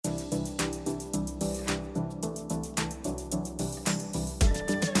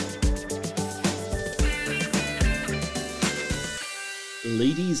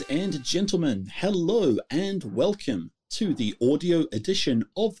Ladies and gentlemen, hello and welcome to the audio edition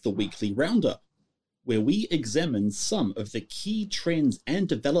of the Weekly Roundup, where we examine some of the key trends and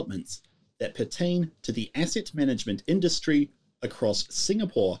developments that pertain to the asset management industry across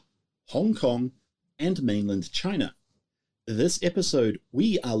Singapore, Hong Kong, and mainland China. This episode,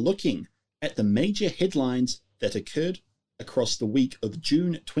 we are looking at the major headlines that occurred across the week of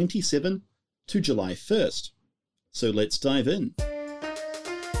June 27 to July 1st. So let's dive in.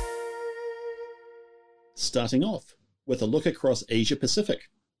 Starting off with a look across Asia Pacific.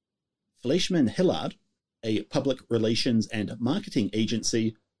 Fleishman Hillard, a public relations and marketing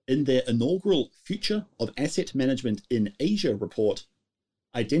agency, in their inaugural Future of Asset Management in Asia report,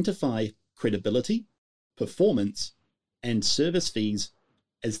 identify credibility, performance, and service fees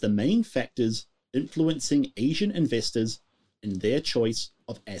as the main factors influencing Asian investors in their choice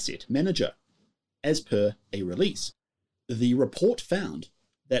of asset manager. As per a release, the report found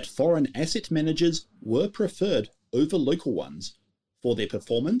that foreign asset managers were preferred over local ones for their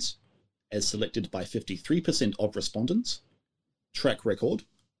performance, as selected by 53% of respondents, track record,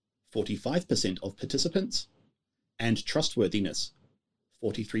 45% of participants, and trustworthiness,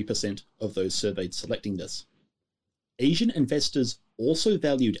 43% of those surveyed selecting this. Asian investors also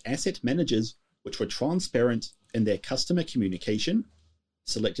valued asset managers which were transparent in their customer communication,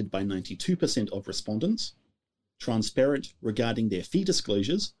 selected by 92% of respondents, transparent regarding their fee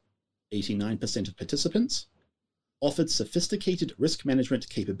disclosures, 89% of participants, offered sophisticated risk management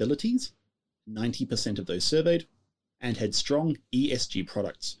capabilities, 90% of those surveyed, and had strong ESG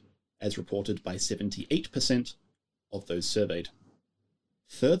products, as reported by 78% of those surveyed.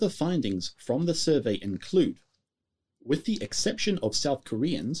 Further findings from the survey include, with the exception of South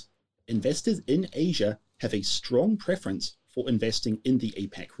Koreans, investors in Asia have a strong preference for investing in the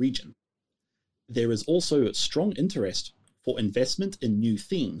APAC region. There is also strong interest for investment in new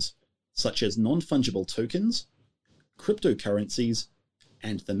themes, such as non-fungible tokens, cryptocurrencies,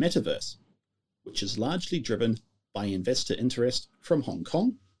 and the metaverse, which is largely driven by investor interest from Hong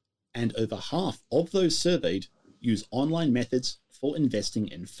Kong, and over half of those surveyed use online methods for investing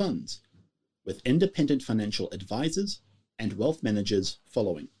in funds, with independent financial advisors and wealth managers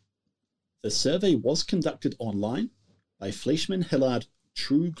following. The survey was conducted online by Fleishman Hillard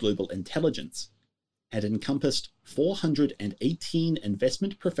True Global Intelligence and encompassed 418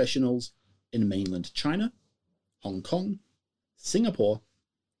 investment professionals in mainland China, Hong Kong, Singapore,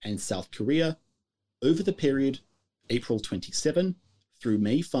 and South Korea over the period April 27 through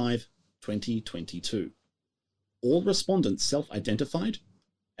May 5, 2022. All respondents self-identified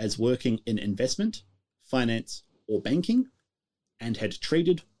as working in investment, finance, or banking, and had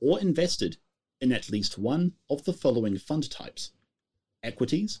traded or invested in at least one of the following fund types: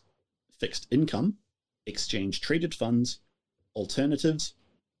 equities, fixed income, exchange-traded funds, alternatives,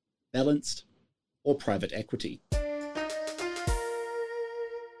 balanced, or private equity.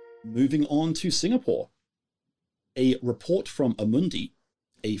 Moving on to Singapore. A report from Amundi,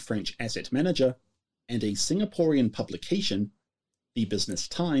 a French asset manager, and a Singaporean publication, The Business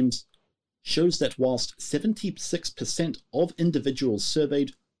Times, shows that whilst 76% of individuals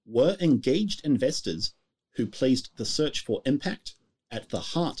surveyed were engaged investors who placed the search for impact at the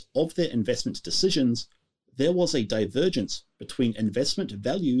heart of their investment decisions, there was a divergence between investment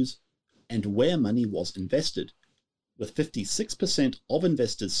values and where money was invested, with 56% of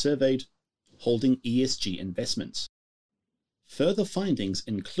investors surveyed holding ESG investments. Further findings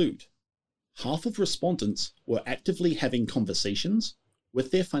include half of respondents were actively having conversations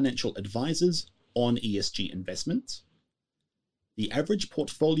with their financial advisors on ESG investments. The average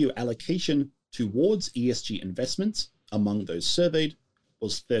portfolio allocation towards ESG investments among those surveyed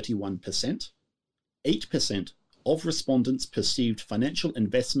was 31%. 8% of respondents perceived financial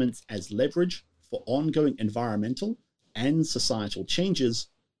investments as leverage for ongoing environmental and societal changes,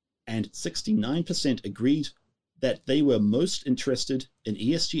 and 69% agreed that they were most interested in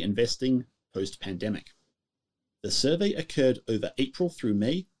ESG investing post-pandemic. The survey occurred over April through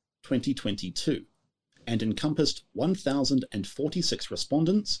May 2022 and encompassed 1,046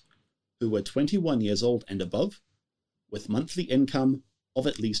 respondents who were 21 years old and above, with monthly income of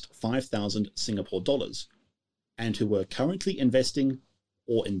at least 5,000 Singapore dollars, and who were currently investing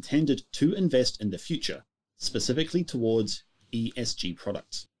or intended to invest in the future, specifically towards ESG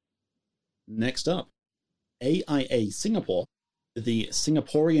products. Next up, AIA Singapore, the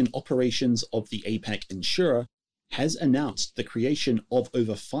Singaporean operations of the APAC insurer, has announced the creation of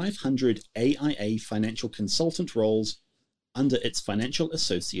over 500 AIA financial consultant roles under its financial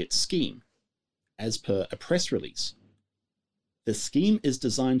associate scheme, as per a press release. The scheme is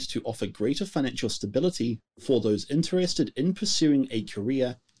designed to offer greater financial stability for those interested in pursuing a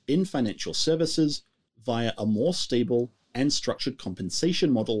career in financial services via a more stable and structured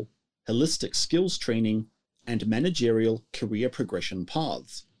compensation model, holistic skills training, and managerial career progression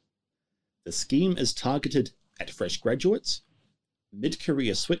paths. The scheme is targeted at fresh graduates,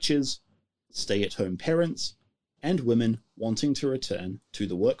 mid-career switches, stay-at-home parents, and women wanting to return to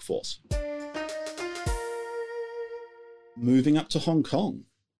the workforce. Moving up to Hong Kong.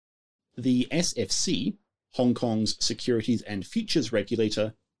 The SFC, Hong Kong's Securities and Futures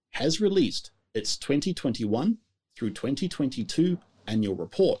Regulator, has released its 2021 through 2022 annual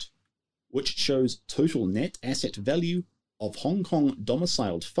report, which shows total net asset value of Hong Kong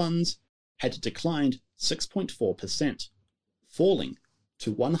domiciled funds had declined 6.4%, falling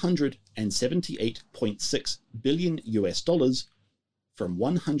to $178.6 billion from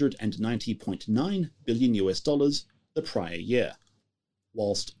 $190.9 billion the prior year,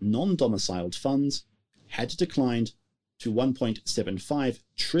 whilst non-domiciled funds had declined to $1.75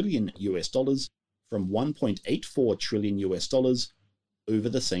 trillion from $1.84 trillion over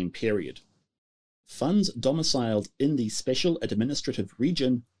the same period. Funds domiciled in the Special Administrative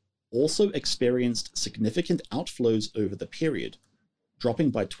Region also experienced significant outflows over the period, dropping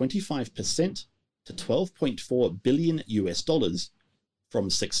by 25% to $12.4 billion from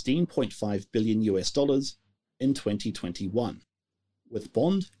 $16.5 billion in 2021, with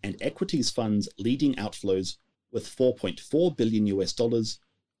bond and equities funds leading outflows with $4.4 billion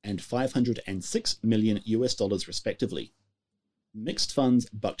and $506 million respectively. Mixed funds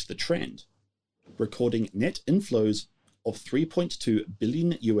bucked the trend, recording net inflows of $3.2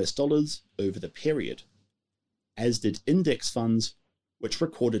 billion over the period, as did index funds, which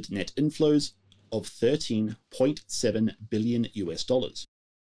recorded net inflows of $13.7 billion.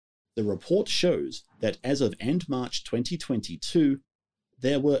 The report shows that as of end March 2022,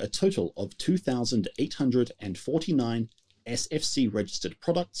 there were a total of 2,849 SFC registered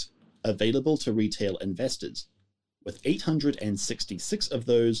products available to retail investors, with 866 of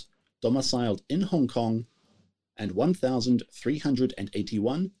those domiciled in Hong Kong and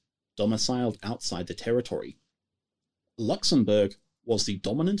 1,381 domiciled outside the territory. Luxembourg was the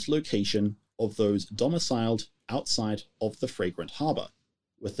dominant location of those domiciled outside of the Fragrant Harbour,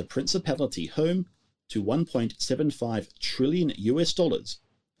 with the principality home to $1.75 trillion,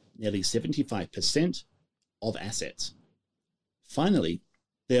 nearly 75% of assets. Finally,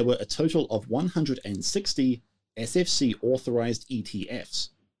 there were a total of 160 SFC authorized ETFs,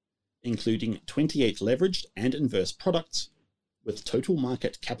 including 28 leveraged and inverse products, with total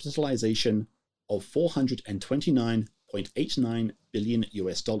market capitalization of $429.89 billion.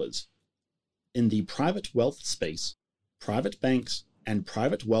 In the private wealth space, private banks and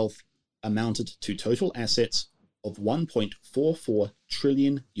private wealth amounted to total assets of $1.44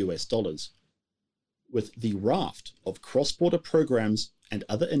 trillion. With the raft of cross-border programs and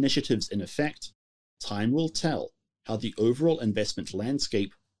other initiatives in effect, time will tell how the overall investment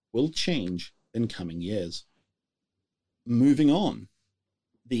landscape will change in coming years. Moving on,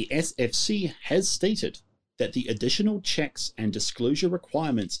 the SFC has stated that the additional checks and disclosure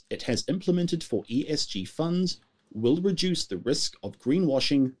requirements it has implemented for ESG funds will reduce the risk of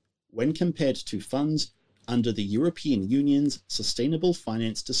greenwashing when compared to funds under the European Union's Sustainable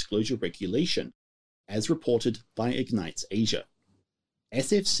Finance Disclosure Regulation, as reported by Ignites Asia.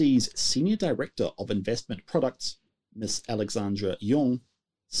 SFC's Senior Director of Investment Products, Ms. Alexandra Yong,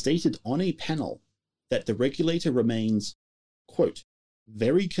 stated on a panel that the regulator remains, quote,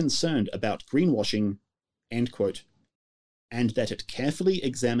 very concerned about greenwashing, end quote, and that it carefully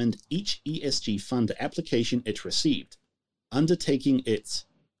examined each ESG fund application it received, undertaking its,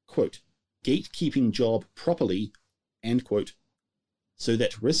 quote, gatekeeping job properly, end quote, so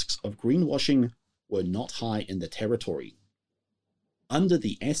that risks of greenwashing were not high in the territory. Under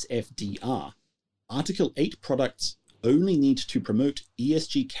the SFDR, Article 8 products only need to promote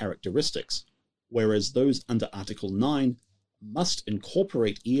ESG characteristics, whereas those under Article 9 must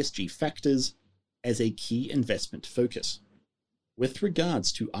incorporate ESG factors as a key investment focus. With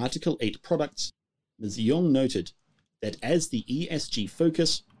regards to Article 8 products, Ms. Yong noted that as the ESG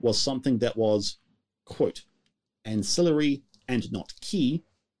focus was something that was, quote, ancillary and not key,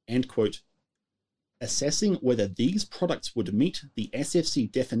 end quote, assessing whether these products would meet the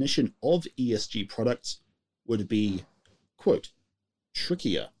SFC definition of ESG products would be, quote,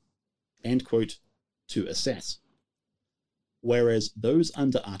 trickier, end quote, to assess. Whereas those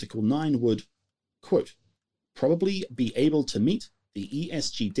under Article 9 would, quote, probably be able to meet the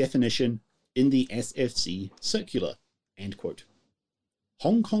ESG definition in the SFC circular, end quote.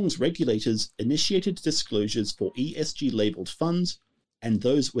 Hong Kong's regulators initiated disclosures for ESG-labeled funds and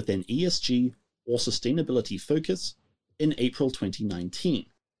those with an ESG or sustainability focus in April 2019,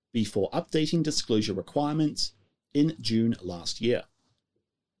 before updating disclosure requirements in June last year.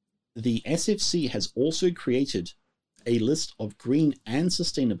 The SFC has also created a list of green and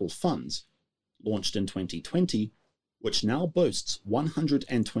sustainable funds, launched in 2020, which now boasts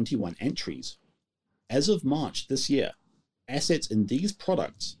 121 entries. As of March this year, assets in these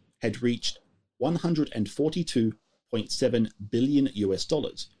products had reached $142.7 billion US,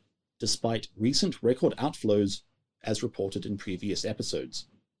 despite recent record outflows as reported in previous episodes.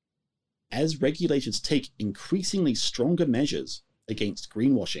 As regulators take increasingly stronger measures against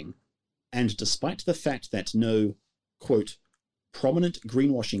greenwashing, and despite the fact that no, quote, prominent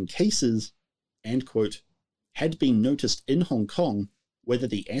greenwashing cases, end quote, had been noticed in Hong Kong, whether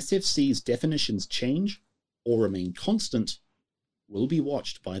the SFC's definitions change or remain constant will be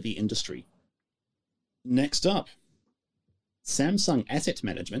watched by the industry. Next up, Samsung Asset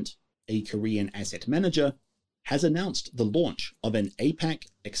Management, a Korean asset manager, has announced the launch of an APAC,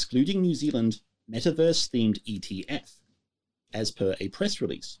 excluding New Zealand, metaverse-themed ETF, as per a press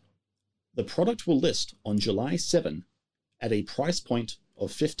release. The product will list on July 7 at a price point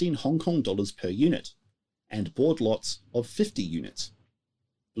of 15 Hong Kong dollars per unit and board lots of 50 units.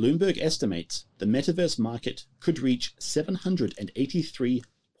 Bloomberg estimates the metaverse market could reach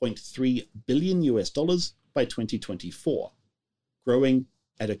 $783.3 billion US by 2024, growing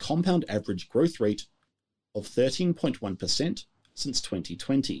at a compound average growth rate of 13.1% since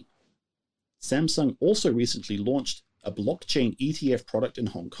 2020. Samsung also recently launched a blockchain ETF product in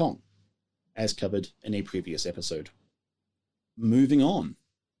Hong Kong, as covered in a previous episode. Moving on,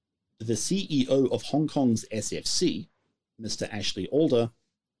 the CEO of Hong Kong's SFC, Mr. Ashley Alder,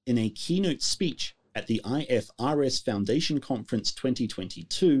 in a keynote speech at the IFRS Foundation Conference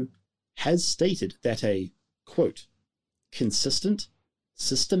 2022, has stated that a, quote, consistent,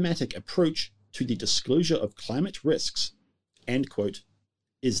 systematic approach to the disclosure of climate risks, end quote,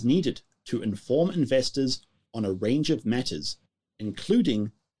 is needed to inform investors on a range of matters,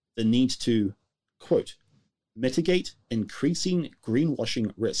 including the need to, quote, mitigate increasing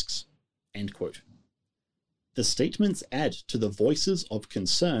greenwashing risks, end quote. The statements add to the voices of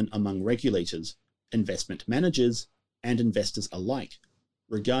concern among regulators, investment managers, and investors alike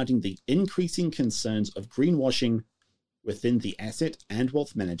regarding the increasing concerns of greenwashing within the asset and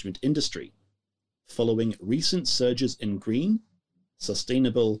wealth management industry, following recent surges in green,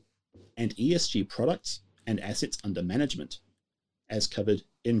 sustainable, and ESG products and assets under management, as covered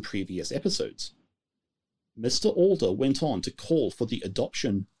in previous episodes. Mr. Alder went on to call for the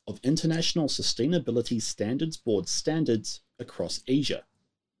adoption of International Sustainability Standards Board standards across Asia,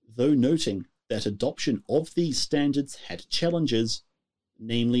 though noting that adoption of these standards had challenges,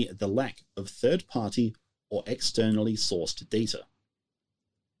 namely the lack of third-party or externally sourced data.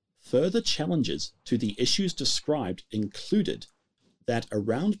 Further challenges to the issues described included that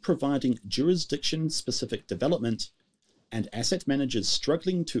around providing jurisdiction-specific development and asset managers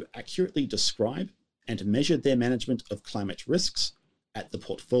struggling to accurately describe and measure their management of climate risks at the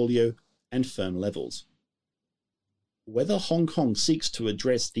portfolio and firm levels. Whether Hong Kong seeks to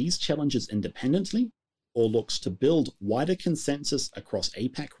address these challenges independently or looks to build wider consensus across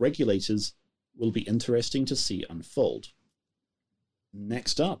APAC regulators will be interesting to see unfold.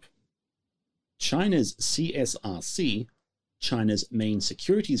 Next up, China's CSRC, China's main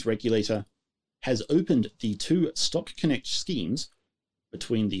securities regulator, has opened the two Stock Connect schemes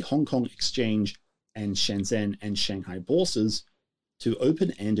between the Hong Kong Exchange and Shenzhen and Shanghai bourses to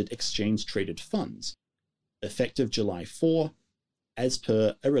open-ended exchange-traded funds, effective July 4, as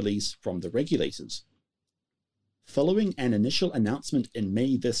per a release from the regulators. Following an initial announcement in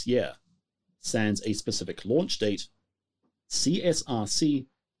May this year, sans a specific launch date, CSRC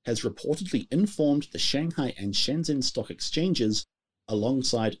has reportedly informed the Shanghai and Shenzhen stock exchanges,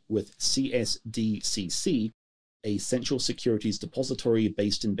 alongside with CSDCC, a central securities depository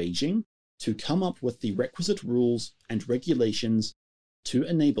based in Beijing, to come up with the requisite rules and regulations to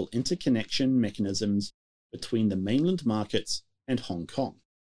enable interconnection mechanisms between the mainland markets and Hong Kong.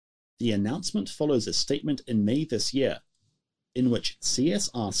 The announcement follows a statement in May this year, in which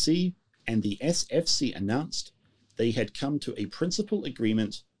CSRC and the SFC announced they had come to a principal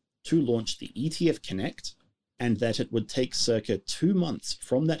agreement to launch the ETF Connect, and that it would take circa 2 months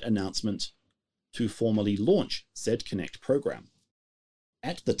from that announcement to formally launch said Connect program.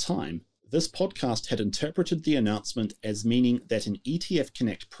 At the time, this podcast had interpreted the announcement as meaning that an ETF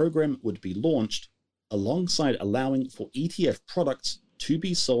Connect program would be launched, alongside allowing for ETF products to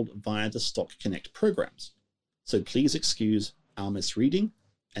be sold via the Stock Connect programs. So please excuse our misreading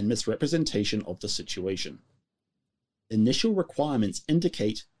and misrepresentation of the situation. Initial requirements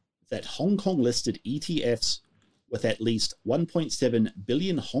indicate that Hong Kong listed ETFs with at least 1.7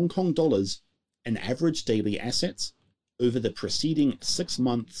 billion Hong Kong dollars in average daily assets over the preceding 6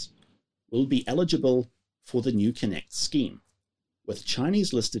 months will be eligible for the new Connect scheme, with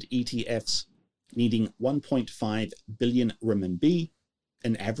Chinese listed ETFs needing 1.5 billion RMB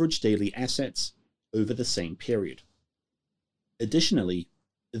in average daily assets over the same period. Additionally,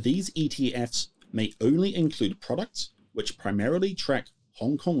 these ETFs may only include products which primarily track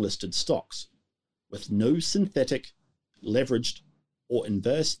Hong Kong listed stocks, with no synthetic, leveraged, or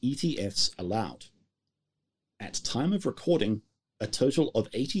inverse ETFs allowed. At time of recording, a total of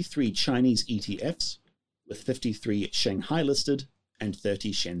 83 Chinese ETFs, with 53 Shanghai listed and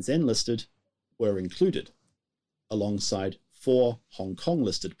 30 Shenzhen listed, were included, alongside 4 Hong Kong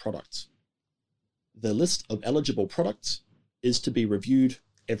listed products. The list of eligible products is to be reviewed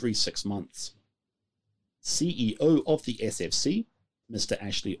every 6 months. CEO of the SFC, Mr.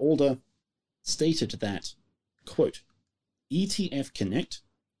 Ashley Alder, stated that, quote, ETF Connect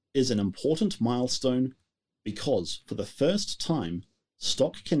is an important milestone because for the first time,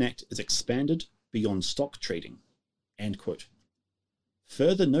 Stock Connect is expanded beyond stock trading, end quote.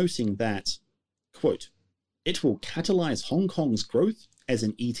 Further noting that, quote, it will catalyze Hong Kong's growth as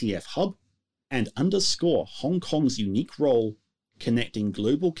an ETF hub and underscore Hong Kong's unique role connecting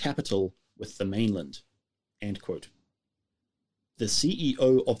global capital with the mainland, end quote. The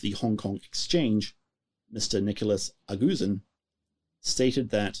CEO of the Hong Kong Exchange, Mr. Nicholas Agusin, stated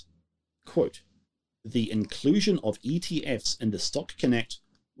that, quote, the inclusion of ETFs in the Stock Connect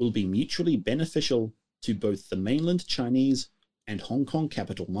will be mutually beneficial to both the mainland Chinese and Hong Kong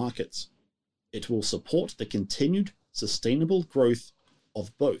capital markets. It will support the continued sustainable growth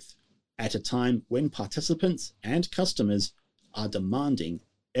of both at a time when participants and customers are demanding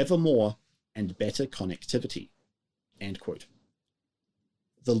ever more and better connectivity, end quote.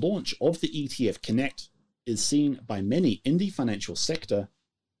 The launch of the ETF Connect is seen by many in the financial sector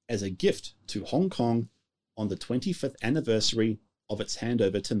as a gift to Hong Kong on the 25th anniversary of its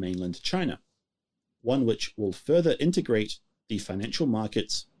handover to mainland China, one which will further integrate the financial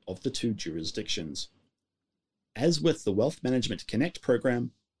markets of the two jurisdictions. As with the Wealth Management Connect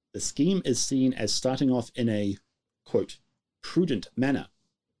program, the scheme is seen as starting off in a, quote, prudent manner,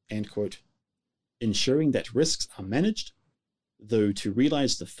 end quote, ensuring that risks are managed, though to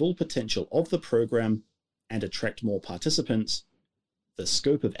realize the full potential of the program and attract more participants, the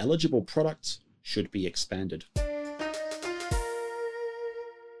scope of eligible products should be expanded.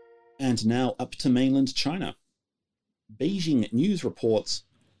 And now up to mainland China. Beijing News reports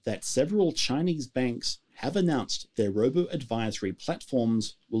that several Chinese banks have announced their robo-advisory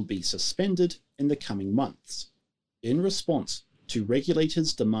platforms will be suspended in the coming months, in response to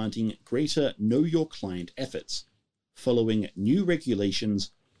regulators demanding greater Know Your Client efforts, following new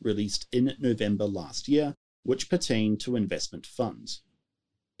regulations released in November last year, which pertain to investment funds.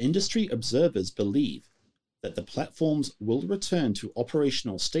 Industry observers believe that the platforms will return to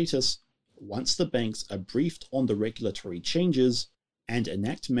operational status once the banks are briefed on the regulatory changes and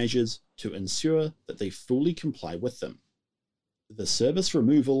enact measures to ensure that they fully comply with them. The service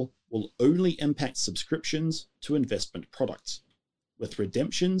removal will only impact subscriptions to investment products, with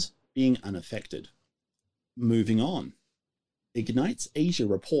redemptions being unaffected. Moving on, Ignites Asia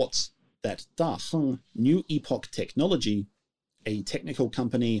reports that Daheng New Epoch Technology, a technical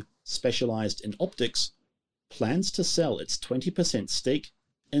company specialized in optics, plans to sell its 20% stake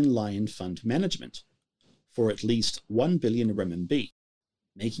in Lion Fund Management for at least 1 billion RMB,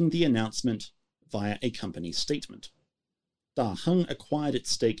 making the announcement via a company statement. Daheng acquired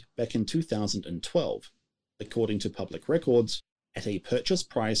its stake back in 2012, according to public records, at a purchase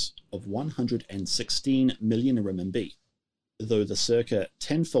price of 116 million RMB, though the circa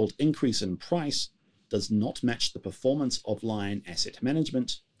tenfold increase in price does not match the performance of Lion Asset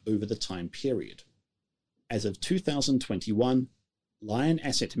Management over the time period. As of 2021, Lion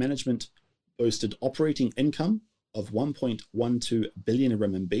Asset Management boasted operating income of 1.12 billion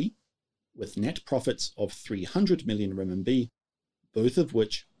RMB, with net profits of 300 million RMB, both of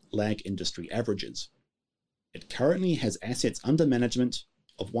which lag industry averages. It currently has assets under management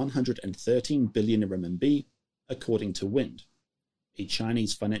of 113 billion RMB, according to Wind, a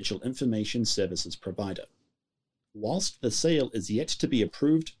Chinese financial information services provider. Whilst the sale is yet to be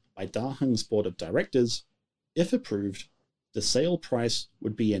approved by Daheng's board of directors, if approved, the sale price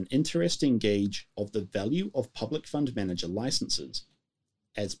would be an interesting gauge of the value of public fund manager licenses,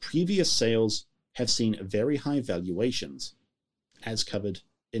 as previous sales have seen very high valuations, as covered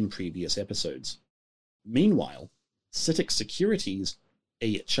in previous episodes. Meanwhile, CITIC Securities,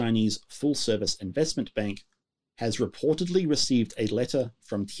 a Chinese full-service investment bank, has reportedly received a letter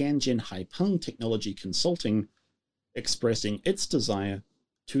from Tianjin Haipeng Technology Consulting expressing its desire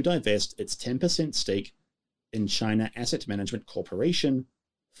to divest its 10% stake in China Asset Management Corporation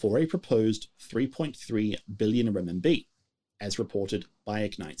for a proposed 3.3 billion RMB, as reported by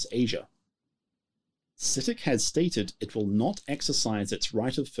Ignites Asia. CITIC has stated it will not exercise its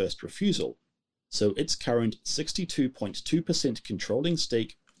right of first refusal, so its current 62.2% controlling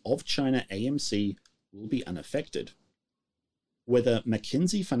stake of China AMC will be unaffected. Whether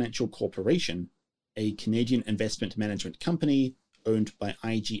Mackenzie Financial Corporation, a Canadian investment management company owned by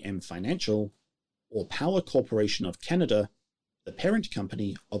IGM Financial, or Power Corporation of Canada, the parent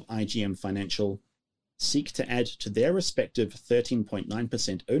company of IGM Financial, seek to add to their respective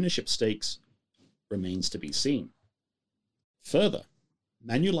 13.9% ownership stakes remains to be seen. Further,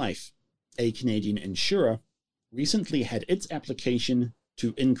 Manulife, a Canadian insurer, recently had its application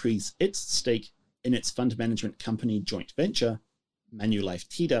to increase its stake in its fund management company joint venture, Manulife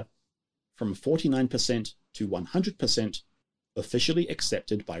TIDA, from 49% to 100% officially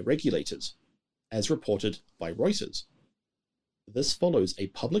accepted by regulators, as reported by Reuters. This follows a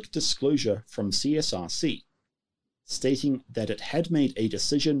public disclosure from CSRC, stating that it had made a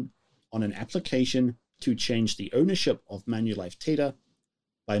decision on an application to change the ownership of Manulife TIDA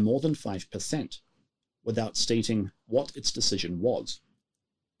by more than 5%, without stating what its decision was.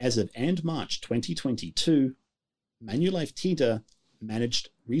 As of end March 2022, Manulife TIDA managed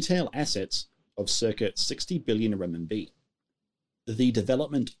retail assets of circa 60 billion RMB. The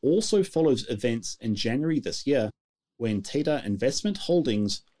development also follows events in January this year when TIDA Investment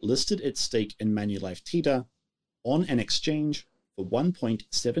Holdings listed its stake in Manulife TIDA on an exchange for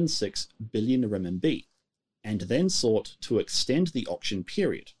 1.76 billion RMB, and then sought to extend the auction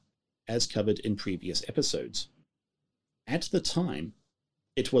period, as covered in previous episodes. At the time,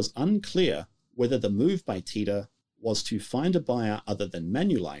 it was unclear whether the move by TIDA was to find a buyer other than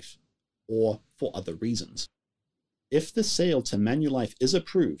Manulife, or for other reasons. If the sale to Manulife is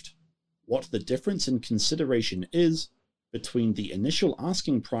approved, what the difference in consideration is between the initial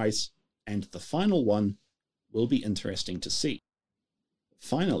asking price and the final one will be interesting to see.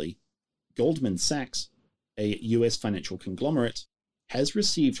 Finally, Goldman Sachs, a US financial conglomerate, has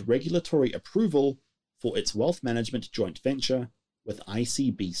received regulatory approval for its wealth management joint venture with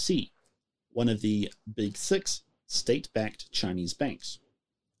ICBC, one of the Big Six state-backed Chinese banks,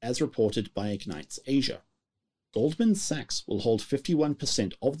 as reported by Ignites Asia. Goldman Sachs will hold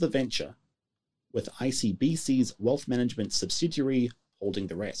 51% of the venture, with ICBC's wealth management subsidiary holding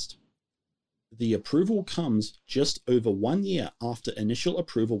the rest. The approval comes just over 1 year after initial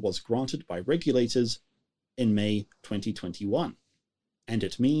approval was granted by regulators in May 2021, and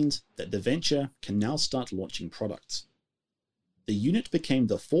it means that the venture can now start launching products. The unit became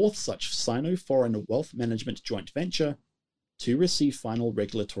the fourth such Sino-foreign wealth management joint venture to receive final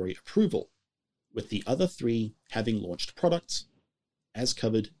regulatory approval, with the other three having launched products, as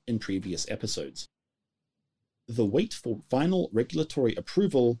covered in previous episodes. The wait for final regulatory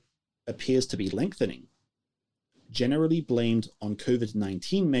approval appears to be lengthening, generally blamed on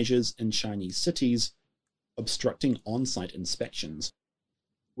COVID-19 measures in Chinese cities obstructing on-site inspections,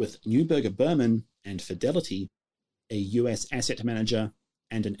 with Neuberger Berman and Fidelity, a US asset manager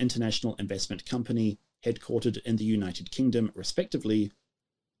and an international investment company headquartered in the United Kingdom respectively,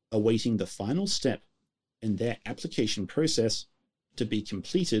 awaiting the final step in their application process to be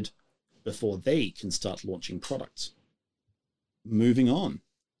completed before they can start launching products. Moving on,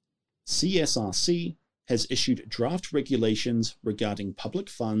 CSRC has issued draft regulations regarding public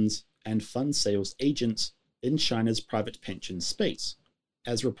funds and fund sales agents in China's private pension space,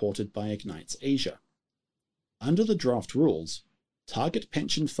 as reported by Ignites Asia. Under the draft rules, target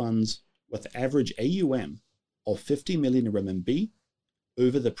pension funds with average AUM of 50 million RMB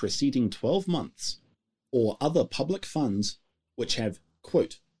over the preceding 12 months, or other public funds which have,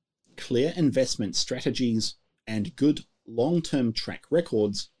 quote, clear investment strategies and good long-term track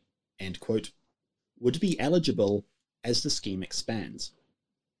records, end quote, would be eligible as the scheme expands.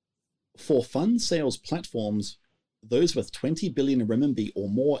 For fund sales platforms, those with 20 billion RMB or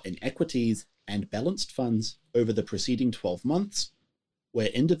more in equities and balanced funds over the preceding 12 months, where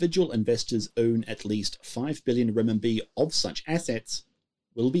individual investors own at least 5 billion RMB of such assets,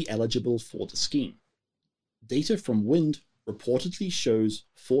 will be eligible for the scheme. Data from Wind reportedly shows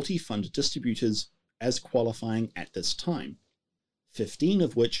 40 fund distributors as qualifying at this time, 15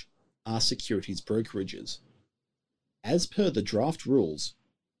 of which are securities brokerages. As per the draft rules,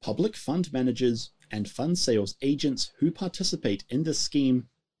 public fund managers and fund sales agents who participate in this scheme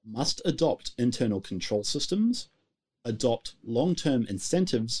must adopt internal control systems, adopt long-term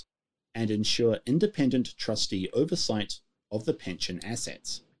incentives, and ensure independent trustee oversight of the pension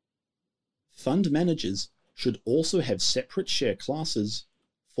assets. Fund managers should also have separate share classes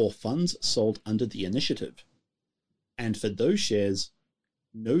for funds sold under the initiative, and for those shares,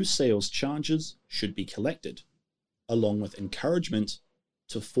 no sales charges should be collected, along with encouragement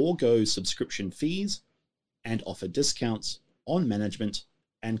to forego subscription fees and offer discounts on management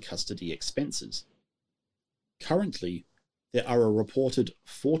and custody expenses. Currently, there are a reported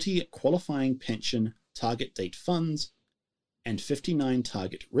 40 qualifying pension target date funds and 59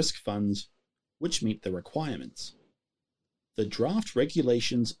 target risk funds which meet the requirements. The draft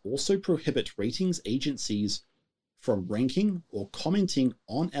regulations also prohibit ratings agencies from ranking or commenting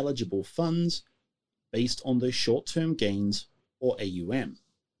on eligible funds based on their short-term gains or AUM,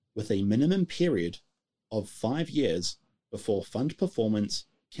 with a minimum period of 5 years before fund performance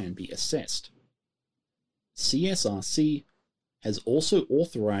can be assessed. CSRC has also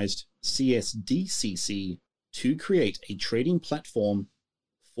authorized CSDCC to create a trading platform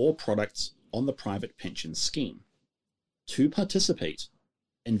for products on the private pension scheme. To participate,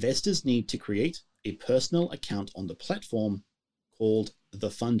 investors need to create a personal account on the platform called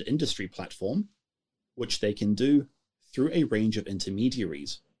the Fund Industry Platform, which they can do through a range of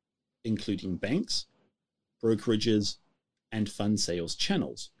intermediaries, including banks, brokerages, and fund sales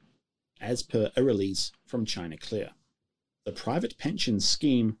channels, as per a release from China Clear. The private pension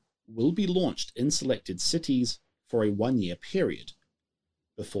scheme will be launched in selected cities for a 1-year period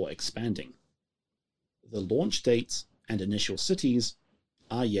before expanding. The launch dates and initial cities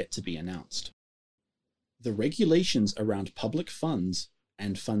are yet to be announced. The regulations around public funds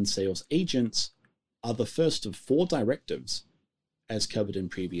and fund sales agents are the first of 4 directives, as covered in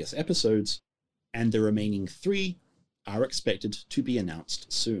previous episodes, and the remaining 3 are expected to be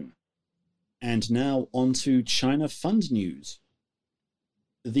announced soon. And now on to China fund news.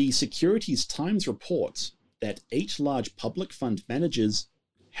 The Securities Times reports that 8 large public fund managers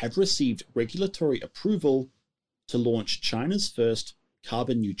have received regulatory approval to launch China's first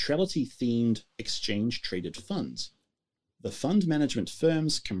carbon neutrality-themed exchange-traded funds. The fund management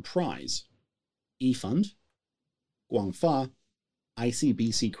firms comprise eFund, Guangfa,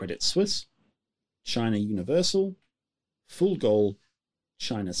 ICBC Credit Suisse, China Universal, Full Goal,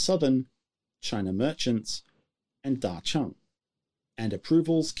 China Southern, China Merchants, and Dacheng, and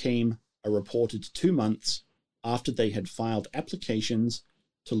approvals came a reported 2 months after they had filed applications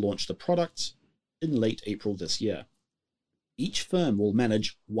to launch the products in late April this year. Each firm will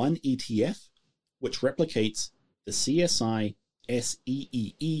manage one ETF, which replicates the CSI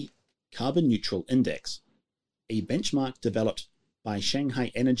SEEE Carbon Neutral Index, a benchmark developed by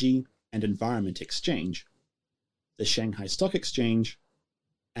Shanghai Energy and Environment Exchange, the Shanghai Stock Exchange,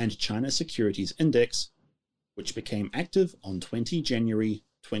 and China Securities Index, which became active on 20 January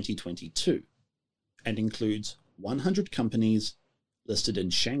 2022, and includes 100 companies listed in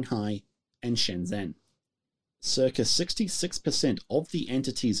Shanghai and Shenzhen. Circa 66% of the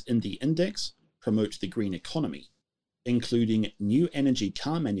entities in the index promote the green economy, including new energy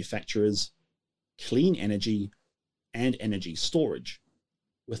car manufacturers, clean energy, and energy storage,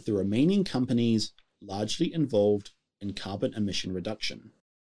 with the remaining companies largely involved in carbon emission reduction.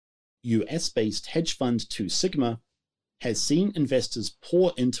 US-based hedge fund Two Sigma has seen investors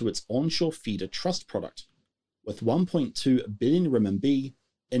pour into its onshore feeder trust product, with 1.2 billion RMB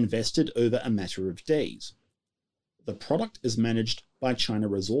invested over a matter of days. The product is managed by China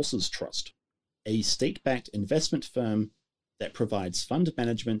Resources Trust, a state-backed investment firm that provides fund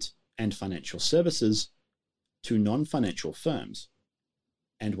management and financial services to non-financial firms,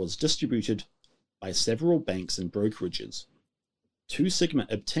 and was distributed by several banks and brokerages. Two Sigma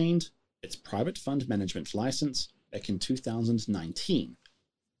obtained its private fund management license back in 2019,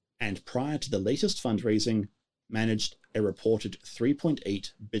 and prior to the latest fundraising, managed a reported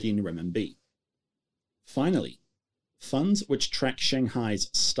 3.8 billion RMB. Finally, funds which track Shanghai's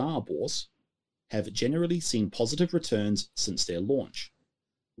Star Bourse have generally seen positive returns since their launch,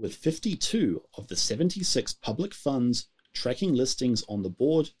 with 52 of the 76 public funds tracking listings on the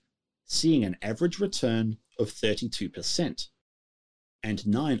board seeing an average return of 32%, and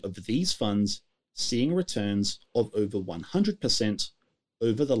 9 of these funds seeing returns of over 100%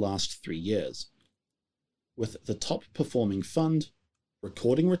 over the last 3 years, with the top performing fund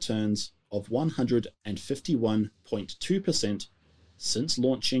recording returns of 151.2% since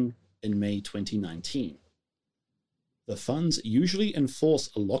launching in May 2019. The funds usually enforce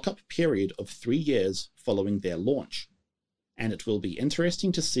a lockup period of 3 years following their launch, and it will be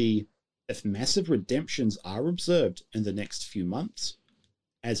interesting to see if massive redemptions are observed in the next few months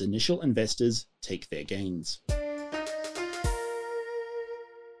as initial investors take their gains.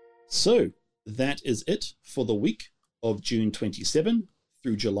 So that is it for the week of June 27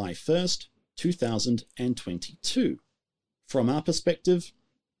 through July 1st, 2022. From our perspective,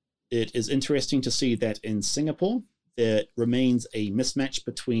 it is interesting to see that in Singapore, there remains a mismatch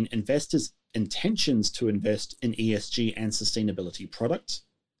between investors' intentions to invest in ESG and sustainability products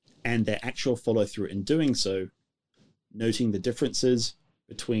and their actual follow-through in doing so, noting the differences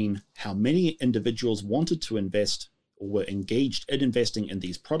between how many individuals wanted to invest or were engaged in investing in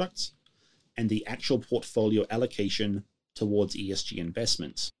these products and the actual portfolio allocation towards ESG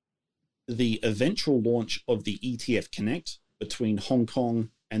investments. The eventual launch of the ETF Connect between Hong Kong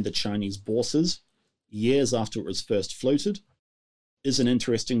and the Chinese bourses years after it was first floated is an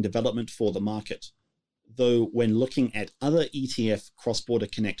interesting development for the market, though when looking at other ETF cross-border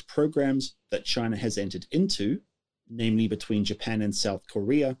Connect programs that China has entered into, namely between Japan and South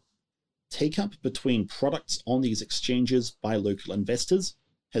Korea, take-up between products on these exchanges by local investors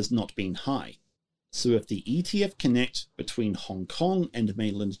has not been high. So if the ETF Connect between Hong Kong and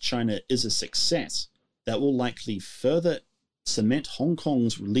mainland China is a success, that will likely further cement Hong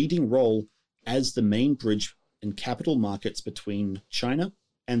Kong's leading role as the main bridge in capital markets between China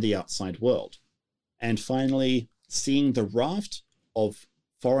and the outside world. And finally, seeing the raft of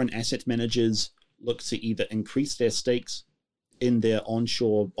foreign asset managers look to either increase their stakes in their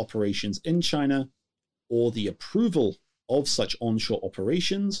onshore operations in China or the approval of such onshore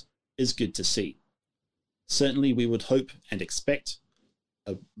operations is good to see. Certainly, we would hope and expect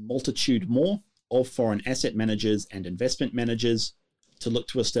a multitude more of foreign asset managers and investment managers to look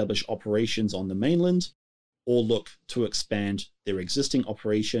to establish operations on the mainland or look to expand their existing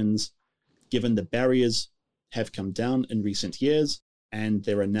operations, given the barriers have come down in recent years and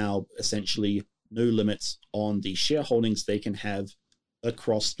there are now essentially no limits on the shareholdings they can have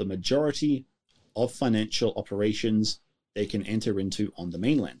across the majority of financial operations they can enter into on the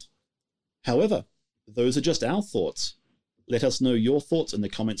mainland. However, those are just our thoughts. Let us know your thoughts in the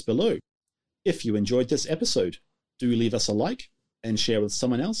comments below. If you enjoyed this episode, do leave us a like and share with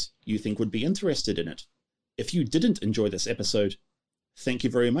someone else you think would be interested in it. If you didn't enjoy this episode, thank you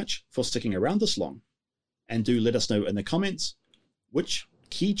very much for sticking around this long. And do let us know in the comments which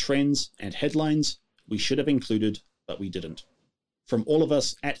key trends and headlines we should have included, but we didn't. From all of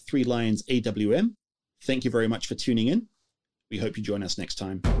us at 3 Lions AWM, thank you very much for tuning in. We hope you join us next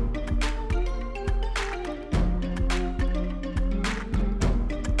time.